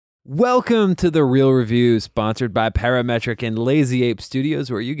Welcome to The Real Review, sponsored by Parametric and Lazy Ape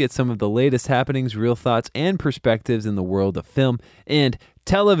Studios, where you get some of the latest happenings, real thoughts, and perspectives in the world of film and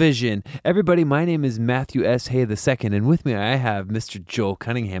television. Everybody, my name is Matthew S. Hay II, and with me I have Mr. Joel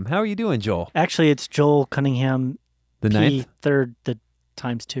Cunningham. How are you doing, Joel? Actually, it's Joel Cunningham, The ninth? third, the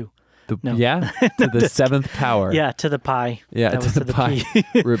times two. No. Yeah? To the seventh power. Yeah, to the pi. Yeah, That to was the pi.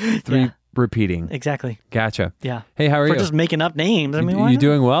 Three Yeah. repeating. Exactly. Gotcha. Yeah. Hey, how are We're you? just making up names. I mean, why you not?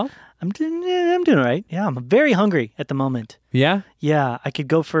 doing well? I'm doing all right. Yeah, I'm very hungry at the moment. Yeah? Yeah, I could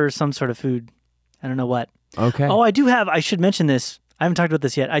go for some sort of food. I don't know what. Okay. Oh, I should mention this. I haven't talked about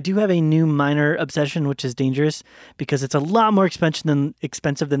this yet. I do have a new minor obsession, which is dangerous because it's a lot more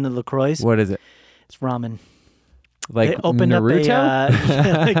expensive than the LaCroix. What is it? It's ramen. Like They opened Naruto? up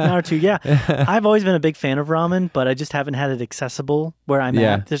like Naruto. Yeah, I've always been a big fan of ramen, but I just haven't had it accessible where I'm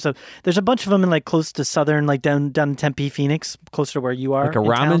at. There's a bunch of them in like close to southern, like down in Tempe, Phoenix, closer to where you are. Like a in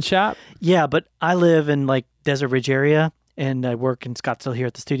ramen town. shop? Yeah, but I live in like Desert Ridge area, and I work in Scottsdale here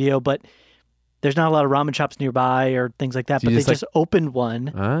at the studio. But there's not a lot of ramen shops nearby or things like that. So you But they just, just opened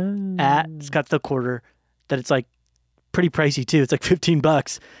one at Scottsdale Quarter that it's like pretty pricey too. It's like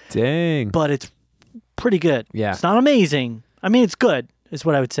 $15, Dang. but it's pretty good. Yeah. It's not amazing. I mean, it's good, is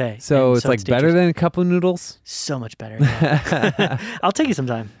what I would say. So And it's like better dangerous. than a couple noodles? So much better. Yeah. I'll take you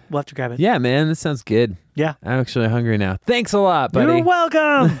sometime. We'll have to grab it. Yeah, man, this sounds good. Yeah. I'm actually hungry now. Thanks a lot, buddy. You're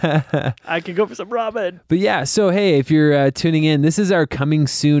welcome. I could go for some ramen. But yeah, so hey, if you're tuning in, this is our coming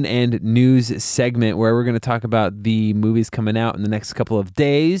soon and news segment where we're going to talk about the movies coming out in the next couple of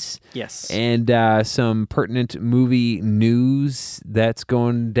days Yes. and some pertinent movie news that's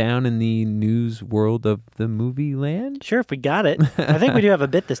going down in the news world of the movie land. Sure, if we got it. I think we do have a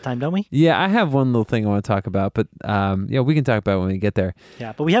bit this time, don't we? Yeah, I have one little thing I want to talk about, but yeah, we can talk about it when we get there.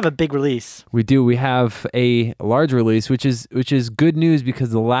 Yeah, but we have a big release. We do. We have a large release, which is good news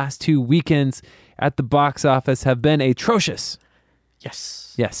because the last 2 weekends at the box office have been atrocious.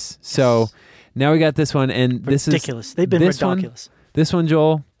 Yes. Yes. So now we got this one, and this is ridiculous. They've been ridiculous. This one,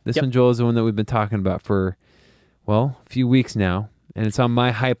 Joel. This Yep. one, Joel, is the one that we've been talking about for a few weeks now, and it's on my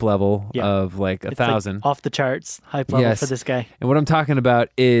hype level Yeah. of like It's 1,000. like off the charts hype level Yes. for this guy. And what I'm talking about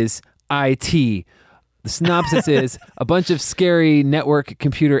is IT. The synopsis is a bunch of scary network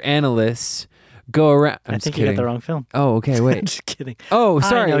computer analysts go around. I'm I just think you kidding. got the wrong film. Oh, okay, wait. Just kidding. Oh,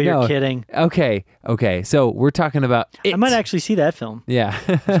 sorry. I know no. you're kidding. Okay. So we're talking about it. I might actually see that film. Yeah.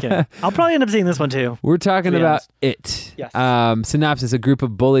 Just kidding. I'll probably end up seeing this one too. We're talking To be about honest. it. Yes. Synopsis: a group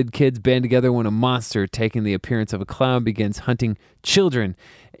of bullied kids band together when a monster, taking the appearance of a clown, begins hunting children.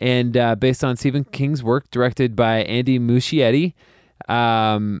 And based on Stephen King's work, directed by Andy Muschietti.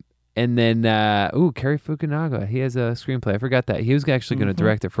 And then, Cary Fukunaga. He has a screenplay. I forgot that. He was actually going to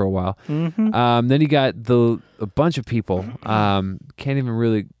direct it for a while. Mm-hmm. Then you got a bunch of people. Can't even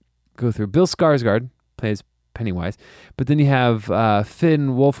really go through. Bill Skarsgård plays Pennywise. But then you have Finn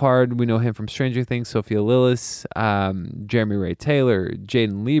Wolfhard. We know him from Stranger Things. Sophia Lillis. Jeremy Ray Taylor.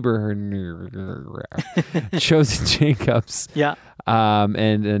 Jaden Lieber. Chosen Jacobs. Yeah.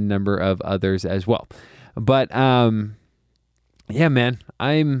 And a number of others as well. But, yeah, man,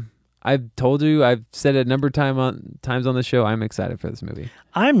 I've told you, I've said it a number of times on the show, I'm excited for this movie.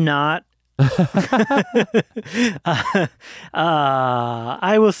 I'm not.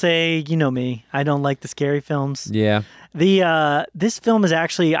 I will say, you know me. I don't like the scary films. Yeah. This film is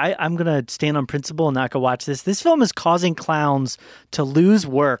actually, I'm gonna stand on principle and not go watch this. This film is causing clowns to lose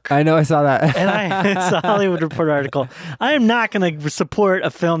work. I know, I saw that. And it's a Hollywood Reporter article. I am not going to support a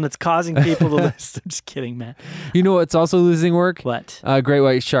film that's causing people to lose. I'm just kidding, man. You know what's also losing work? What? Great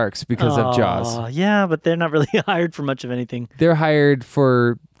White Sharks because of Jaws. Yeah, but they're not really hired for much of anything. They're hired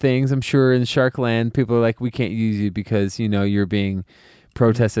for things, I'm sure, in Sharkland. People are like, we can't use you because, you're being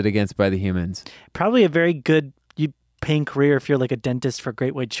protested against by the humans. Probably a very good paying career if you're like a dentist for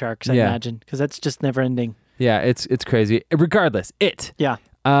great white sharks, I imagine, because that's just never ending. Yeah, it's crazy. Regardless, Yeah.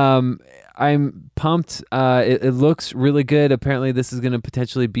 I'm pumped. It looks really good. Apparently, this is going to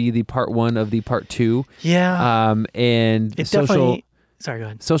potentially be the part 1 of the part 2. Yeah. And It definitely... Sorry, go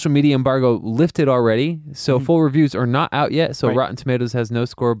ahead. social media embargo lifted already, so full reviews are not out yet. So Right. Rotten Tomatoes has no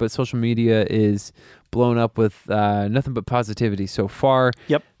score, but social media is blown up with nothing but positivity so far.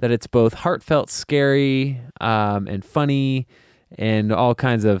 Yep. That it's both heartfelt, scary, and funny, and all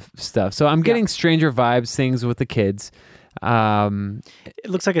kinds of stuff. So I'm getting Stranger vibes, things with the kids. It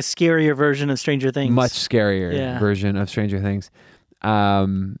looks like a scarier version of Stranger Things. Much scarier version of Stranger Things.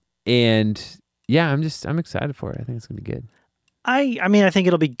 And yeah, I'm excited for it. I think it's gonna be good. I mean, I think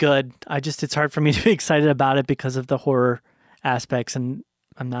it'll be good. It's hard for me to be excited about it because of the horror aspects, and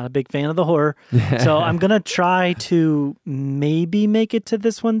I'm not a big fan of the horror. So I'm going to try to maybe make it to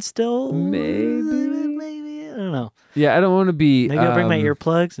this one still. Maybe. I don't know. Yeah, I don't want to be... Maybe I'll bring my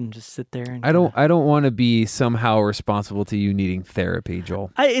earplugs and just sit there. And I don't want to be somehow responsible to you needing therapy,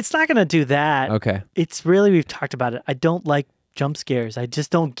 Joel. It's not going to do that. Okay. It's really, we've talked about it. I don't like jump scares. I just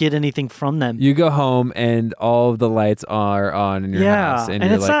don't get anything from them. You go home and all of the lights are on in your house, and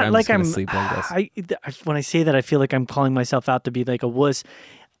you're it's not I'm like just gonna sleep like this. When I say that, I feel like I'm calling myself out to be like a wuss.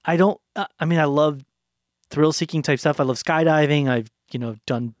 I don't. I mean, I love thrill-seeking type stuff. I love skydiving. I've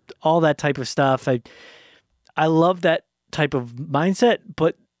done all that type of stuff. I love that type of mindset,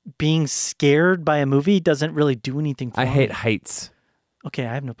 but being scared by a movie doesn't really do anything for me. I hate heights. Okay,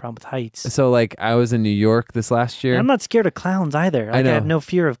 I have no problem with heights. So, like, I was in New York this last year. And I'm not scared of clowns either. I have no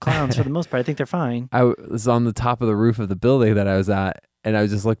fear of clowns for the most part. I think they're fine. I was on the top of the roof of the building that I was at, and I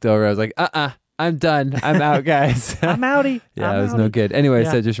just looked over. I was like, I'm done. I'm out, guys. I'm outie. Yeah, it was no good. Anyway,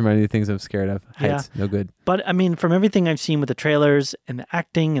 so just reminded me of things I'm scared of. Heights, no good. But, I mean, from everything I've seen with the trailers and the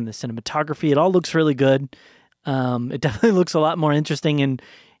acting and the cinematography, it all looks really good. It definitely looks a lot more interesting and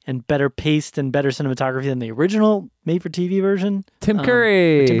better paced and better cinematography than the original made-for-TV version. Tim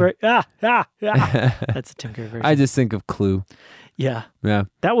Curry. That's a Tim Curry version. I just think of Clue. Yeah. Yeah.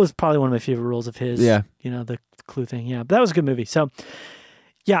 That was probably one of my favorite roles of his. Yeah. The Clue thing. Yeah. But that was a good movie. So,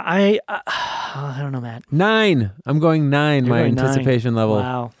 yeah, I don't know, Matt. 9. I'm going 9, my anticipation level.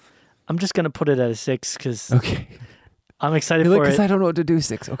 Wow. I'm just going to put it at a 6 because I'm excited for it. Because I don't know what to do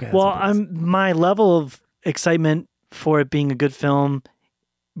 6. Okay. Well, my level of excitement for it being a good film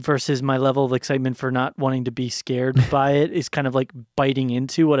versus my level of excitement for not wanting to be scared by it is kind of like biting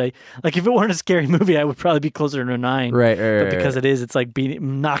into what I like. If it weren't a scary movie, I would probably be closer to a 9. Right. But because it is, it's like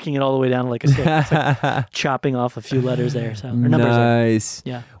knocking it all the way down to like a 6. It's like chopping off a few letters there. So or numbers nice.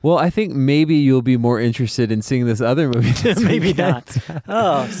 There. Yeah. Well, I think maybe you'll be more interested in seeing this other movie. Maybe not.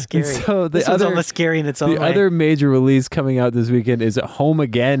 Oh, scary. So this one's almost scary in its own way. The other major release coming out this weekend is Home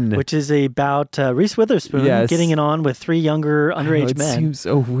Again, which is about Reese Witherspoon getting it on with 3 younger underage men. It seems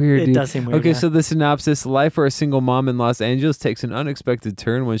so weird. It does seem weird. Okay, so the synopsis: life for a single mom in Los Angeles takes an unexpected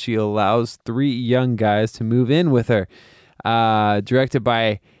turn when she allows 3 young guys to move in with her. Directed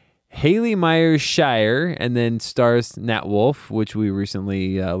by Haley Myers Shire, and then stars Nat Wolff, which we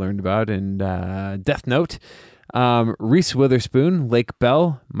recently learned about in Death Note. Reese Witherspoon, Lake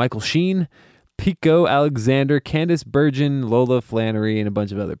Bell, Michael Sheen, Pico Alexander, Candice Bergen, Lola Flannery, and a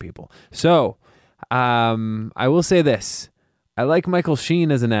bunch of other people. So, I will say this. I like Michael Sheen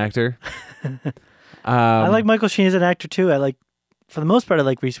as an actor. I like Michael Sheen as an actor too. For the most part, I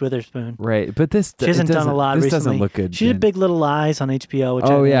like Reese Witherspoon. Right, but she hasn't done a lot recently. This doesn't look good. She did Big Little Lies on HBO, which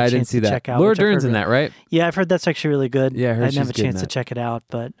I didn't see that. Check out, Laura Dern's in that, right? Yeah, I've heard that's actually really good. Yeah, I didn't have a chance to check it out,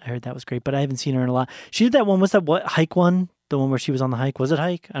 but I heard that was great. But I haven't seen her in a lot. She did that one. Was that what hike one? The one where she was on the hike? Was it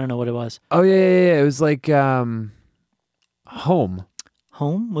Hike? I don't know what it was. Oh yeah. It was like Home.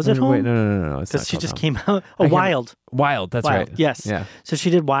 Home? Was it Home? Wait, no. Because she just came out. Oh, Wild. Wild, that's right. Yes. Yeah. So she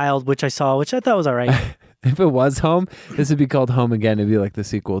did Wild, which I saw, which I thought was all right. If it was Home, this would be called Home Again. It'd be like the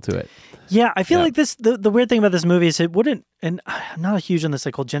sequel to it. Yeah, I feel like this. The weird thing about this movie is it wouldn't, and I'm not huge on this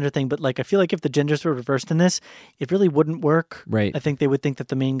like whole gender thing, but like I feel like if the genders were reversed in this, it really wouldn't work. Right. I think they would think that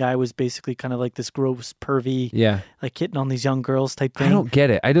the main guy was basically kind of like this gross, pervy, like hitting on these young girls type thing. I don't get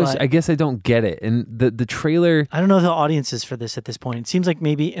it. I guess I don't get it. And the trailer, I don't know the audiences for this at this point. It seems like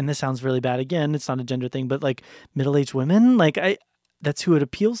maybe, and this sounds really bad again, it's not a gender thing, but like middle-aged women, like that's who it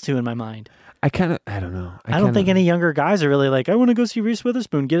appeals to in my mind. I don't know. I don't think any younger guys are really like, I want to go see Reese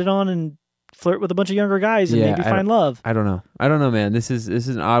Witherspoon, get it on and flirt with a bunch of younger guys and maybe find love. I don't know, man. This is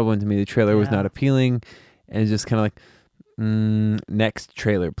an odd one to me. The trailer was not appealing, and just kind of like, next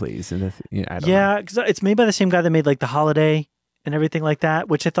trailer, please. And I don't know. Because it's made by the same guy that made like The Holiday and everything like that,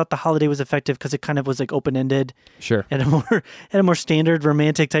 which I thought The Holiday was effective because it kind of was like open-ended. Sure. And a more standard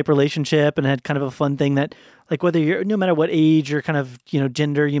romantic type relationship, and had kind of a fun thing that like whether you're, no matter what age or kind of,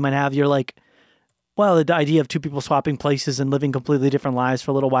 gender you might have, you're like, well, the idea of 2 people swapping places and living completely different lives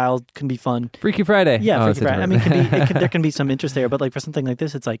for a little while can be fun. Freaky Friday. Yeah, Freaky Friday. I mean, there can be some interest there, but like for something like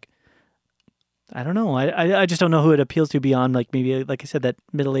this, it's like, I don't know. I just don't know who it appeals to beyond like maybe, like I said, that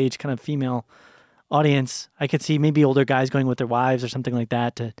middle-aged kind of female audience. I could see maybe older guys going with their wives or something like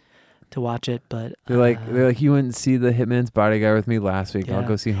that to watch it, but they're like, you went and see The Hitman's Bodyguard with me last week. I'll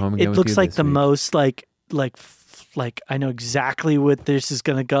go see Home Again. It with looks you like this the week. most like I know exactly what this is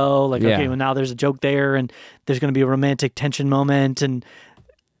going to go. Like, okay, well now there's a joke there, and there's going to be a romantic tension moment, and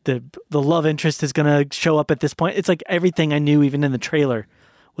the love interest is going to show up at this point. It's like everything I knew, even in the trailer,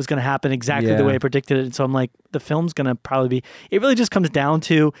 was going to happen exactly the way I predicted it. And so I'm like, the film's going to probably be. It really just comes down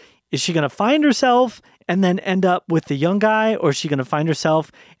to, Is she going to find herself and then end up with the young guy, or is she going to find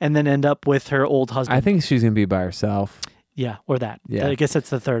herself and then end up with her old husband? I think she's gonna be by herself. Yeah, or that. Yeah. I guess that's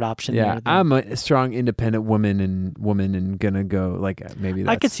the third option. Yeah, there. I'm a strong, independent woman and gonna go like maybe.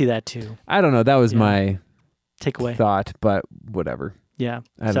 That's, I could see that too. I don't know. That was my Takeaway. thought, but whatever. Yeah.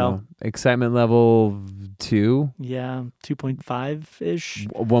 I don't know. Excitement level 2. Yeah, 2.5 ish.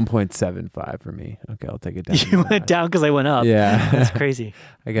 1.75 for me. Okay, I'll take it down. You went down because I went up. Yeah, That's crazy.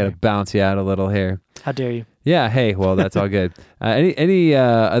 I gotta bounce you out a little here. How dare you? Yeah. Hey. Well, that's all good. Any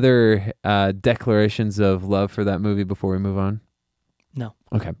other declarations of love for that movie before we move on? No.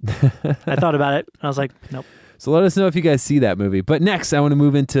 Okay. I thought about it. I was like, nope. So let us know if you guys see that movie. But next, I want to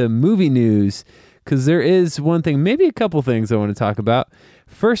move into movie news because there is one thing, maybe a couple things I want to talk about.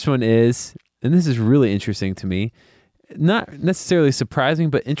 First one is, and this is really interesting to me, not necessarily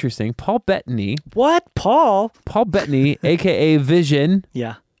surprising, but interesting. Paul Bettany. What? Paul Bettany, a.k.a. Vision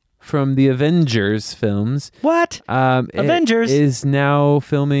Yeah. from the Avengers films. What? Avengers? Is now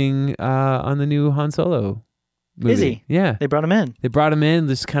filming on the new Han Solo movie. Is he? Yeah. They brought him in. They brought him in.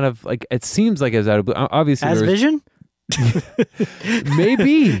 Just kind of like, it seems like it was out of blue. Obviously, As there was, Vision?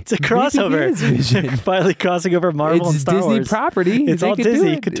 maybe It's a crossover. Maybe he is Vision. Finally crossing over Marvel and It's Star Disney Wars. property. It's They all could do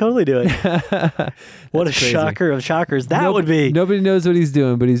Disney. it. Could totally do it. What a That's crazy. shocker of shockers that would be. Nobody knows what he's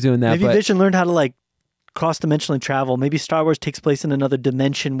doing, but he's doing that. Maybe but Vision learned how to like cross-dimensionally travel. Maybe Star Wars takes place in another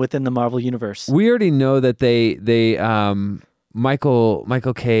dimension within the Marvel universe. we already know that they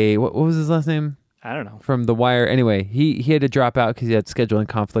Michael K. What was his last name? I don't know. From The Wire. Anyway, he had to drop out because he had scheduling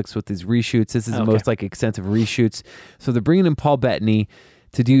conflicts with his reshoots. This is the Okay. most like extensive reshoots. So they're bringing in Paul Bettany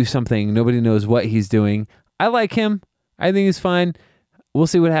to do something. Nobody knows what he's doing. I like him. I think he's fine. We'll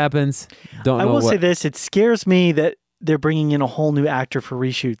see what happens. Don't know I will what. say this: it scares me that they're bringing in a whole new actor for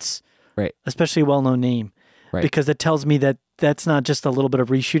reshoots, Right. especially a well-known name, Right. because it tells me that that's not just a little bit of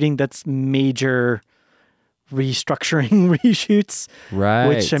reshooting; that's major restructuring reshoots. Right.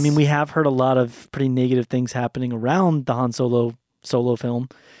 Which I mean, we have heard a lot of pretty negative things happening around the Han Solo film.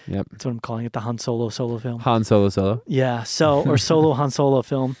 Yep. That's what I'm calling it, the Han Solo film. Han Solo. Yeah. So or solo Han Solo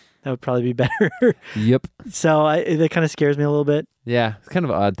film. That would probably be better. Yep. So that kind of scares me a little bit. Yeah. It's kind of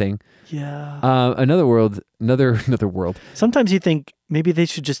an odd thing. Yeah. Another world. Sometimes you think maybe they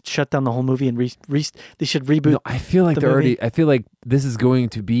should just shut down the whole movie and they should reboot. No, I feel like the they're movie. already. I feel like this is going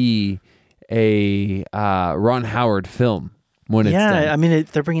to be a Ron Howard film when it's done. I mean,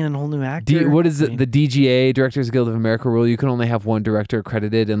 they're bringing in a whole new actor. What is I it? mean, The DGA, Directors Guild of America rule? You can only have one director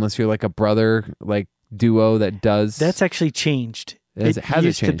credited unless you're like a brother, like duo that does. That's actually changed. Has it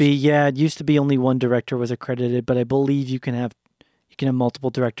used to changed? be, it used to be only one director was accredited, but I believe you can have multiple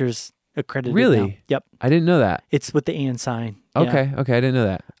directors accredited. Really? now. Yep. I didn't know that. It's with the and sign. Yeah. Okay, I didn't know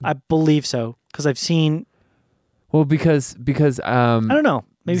that. I believe so because I've seen. Well, because I don't know.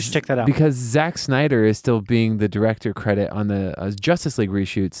 Maybe we should check that out. Because Zack Snyder is still being the director credit on the Justice League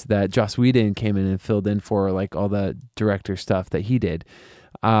reshoots that Joss Whedon came in and filled in for, like all the director stuff that he did.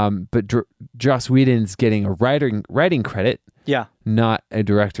 But Joss Whedon's getting a writing credit, Yeah. not a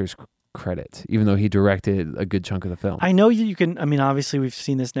director's credit, even though he directed a good chunk of the film. I know you can. I mean, obviously, we've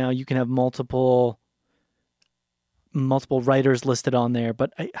seen this now. You can have multiple writers listed on there,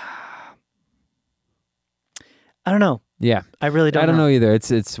 but I don't know. Yeah, I really don't. I don't know either.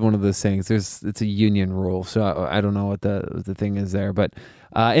 It's one of those things. It's a union rule, so I don't know what the thing is there. But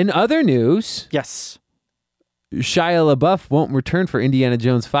in other news, Yes. Shia LaBeouf won't return for Indiana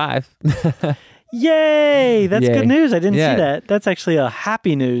Jones 5. Yay! That's Yay. good news. I didn't Yeah. see that. That's actually a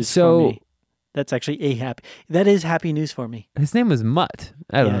happy news So- for me. That's actually that is happy news for me. His name was Mutt.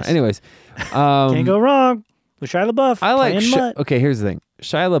 I don't know. Yes. Anyways, Can't go wrong with Shia LaBeouf. I like. playing Mutt. Okay, here's the thing.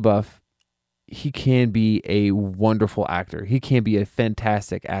 Shia LaBeouf, he can be a wonderful actor. He can be a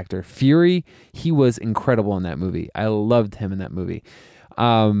fantastic actor. Fury, he was incredible in that movie. I loved him in that movie.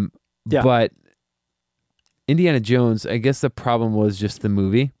 Yeah. But Indiana Jones, I guess the problem was just the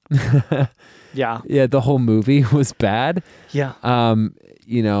movie. Yeah. Yeah, the whole movie was bad. Yeah. And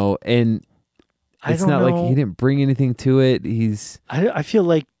I it's don't not know. like he didn't bring anything to it. I feel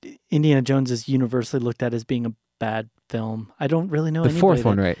like Indiana Jones is universally looked at as being a bad film. I don't really know The anybody fourth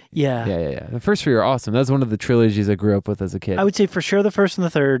one, that- right? Yeah. Yeah. The first three are awesome. That was one of the trilogies I grew up with as a kid. I would say for sure the first and the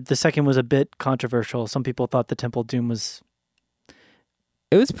third. The second was a bit controversial. Some people thought the Temple of Doom was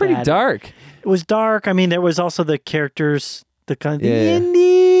It was pretty bad. dark. It was dark. I mean, there was also the characters, the Yeah.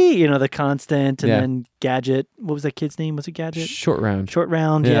 Indy, the Constant, and Yeah. then Gadget. What was that kid's name? Was it Gadget? Short round. Short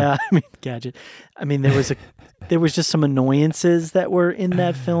Round. Yeah. Yeah. I mean, Gadget. I mean, there was just some annoyances that were in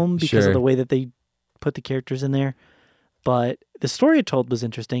that film because Sure. of the way that they put the characters in there. But the story it told was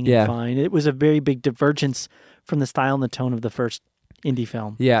interesting Yeah. and fine. It was a very big divergence from the style and the tone of the first indie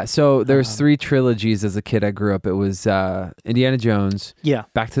film. Yeah, so there's 3 trilogies as a kid I grew up. It was Indiana Jones, Yeah,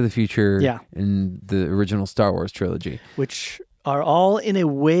 Back to the Future, Yeah. and the original Star Wars trilogy. which are all in a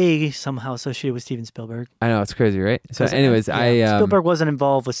way somehow associated with Steven Spielberg. I know, it's crazy, right? So 'Cause, anyways, Spielberg wasn't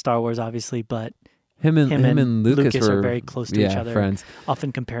involved with Star Wars, obviously, but him and Lucas were are very close to each other. friends.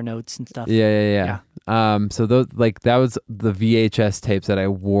 Often compare notes and stuff. Yeah. So those that was the VHS tapes that I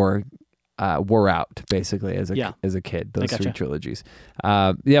wore out basically as a kid. Those 3 trilogies.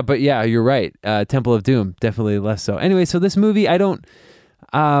 But you're right. Temple of Doom definitely less so. Anyway, so this movie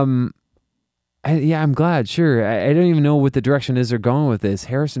I'm glad. Sure, I don't even know what the direction is they're going with this.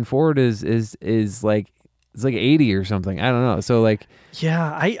 Harrison Ford is like it's like 80 or something. I don't know. So like,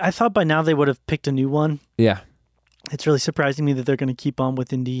 yeah, I thought by now they would have picked a new one. yeah, It's really surprising me that they're going to keep on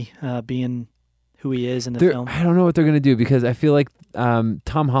with Indy being who he is in the film. I don't know what they're gonna do because I feel like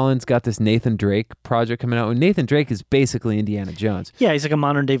Tom Holland's got this Nathan Drake project coming out. And Nathan Drake is basically Indiana Jones. Yeah, he's like a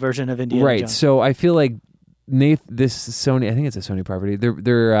modern day version of Indiana Right. Jones. So I feel like this Sony, I think it's a Sony property.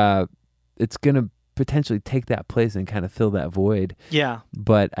 They're it's gonna potentially take that place and kind of fill that void. Yeah.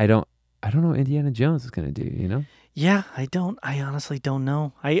 But I don't know what Indiana Jones is gonna do. You know? Yeah, I honestly don't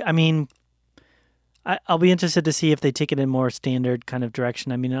know. I mean, I'll be interested to see if they take it in more standard kind of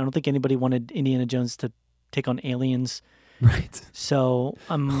direction. I mean, I don't think anybody wanted Indiana Jones to take on aliens. Right. So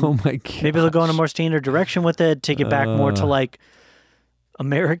Oh my god. maybe they'll go in a more standard direction with it, take it back more to like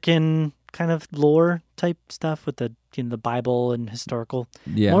American kind of lore type stuff with the the Bible and historical.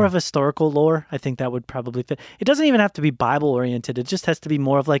 Yeah. More of historical lore. I think that would probably fit. It doesn't even have to be Bible oriented. It just has to be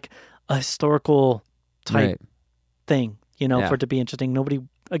more of like a historical type Right. thing, Yeah. for it to be interesting.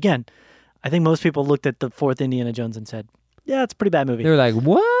 Again, I think most people looked at the 4th Indiana Jones and said, yeah, it's a pretty bad movie. They were like,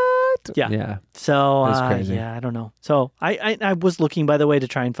 what? Yeah. Yeah. So, That's crazy. I don't know. So I was looking, by the way, to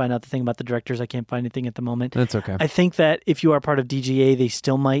try and find out the thing about the directors. I can't find anything at the moment. That's okay. I think that if you are part of DGA, they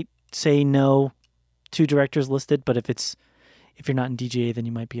still might say no to directors listed, but if you're not in DGA, then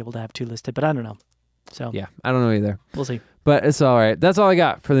you might be able to have 2 listed, but I don't know. So Yeah. I don't know either. we'll see. But it's all right. That's all I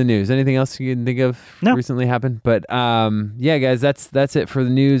got for the news. Anything else you can think of No. recently happened? But yeah, guys, that's it for the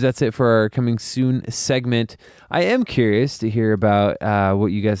news. That's it for our coming soon segment. I am curious to hear about what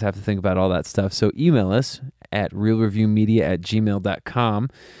you guys have to think about all that stuff. So email us at realreviewmedia@gmail.com.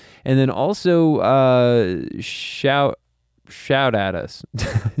 And then also shout at us.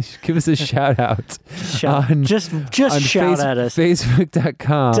 Give us a shout out. Just on shout at us.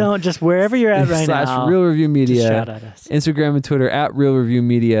 Facebook.com. Don't just wherever you're at right now. /Real Review Media. Just shout at us. Instagram and Twitter at Real Review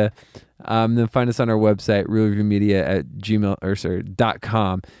Media. Then find us on our website,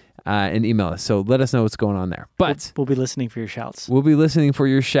 realreviewmedia@gmail.com, and email us. So let us know what's going on there. But We'll be listening for your shouts. we'll be listening for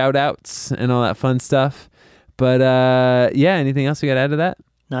your shout outs and all that fun stuff. But anything else we got to add to that?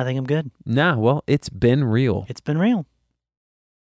 No, I think I'm good. Nah, well, it's been real. It's been real.